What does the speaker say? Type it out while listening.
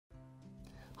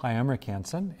Hi, I'm Rick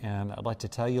Hanson, and I'd like to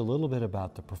tell you a little bit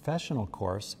about the professional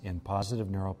course in Positive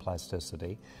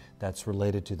Neuroplasticity that's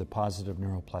related to the Positive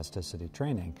Neuroplasticity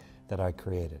training that I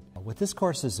created. What this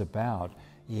course is about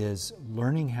is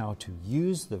learning how to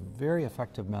use the very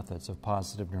effective methods of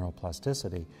positive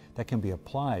neuroplasticity that can be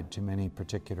applied to many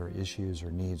particular issues or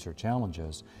needs or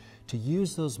challenges, to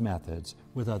use those methods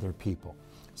with other people.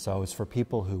 So it's for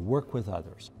people who work with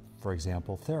others, for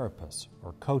example, therapists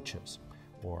or coaches,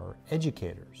 or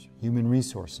educators, human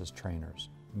resources trainers,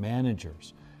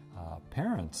 managers,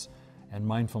 parents, and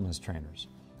mindfulness trainers.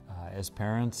 As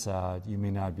parents, you may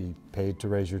not be paid to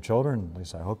raise your children, at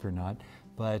least I hope you're not,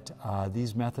 but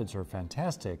these methods are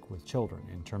fantastic with children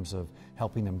in terms of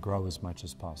helping them grow as much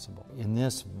as possible. In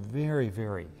this very,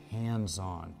 very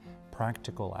hands-on,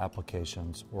 practical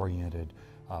applications-oriented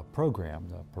program,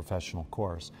 the professional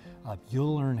course,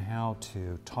 you'll learn how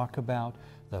to talk about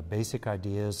the basic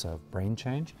ideas of brain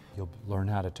change. You'll learn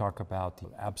how to talk about the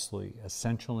absolutely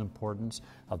essential importance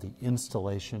of the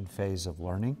installation phase of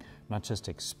learning, not just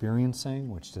experiencing,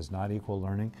 which does not equal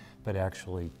learning, but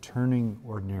actually turning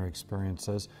ordinary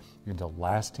experiences into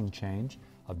lasting change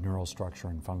of neural structure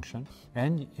and function.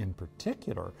 And in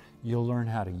particular, you'll learn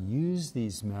how to use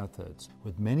these methods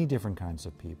with many different kinds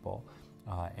of people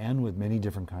and with many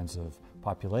different kinds of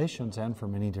populations and for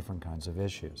many different kinds of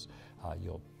issues.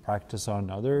 You'll practice on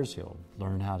others, you'll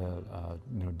learn how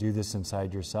to do this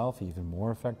inside yourself even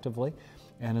more effectively.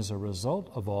 And as a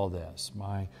result of all this,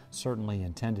 my certainly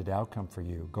intended outcome for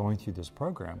you going through this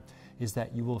program is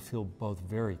that you will feel both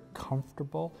very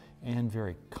comfortable and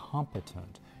very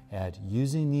competent at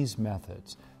using these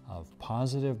methods of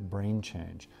positive brain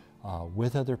change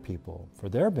with other people for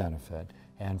their benefit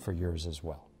and for yours as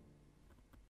well.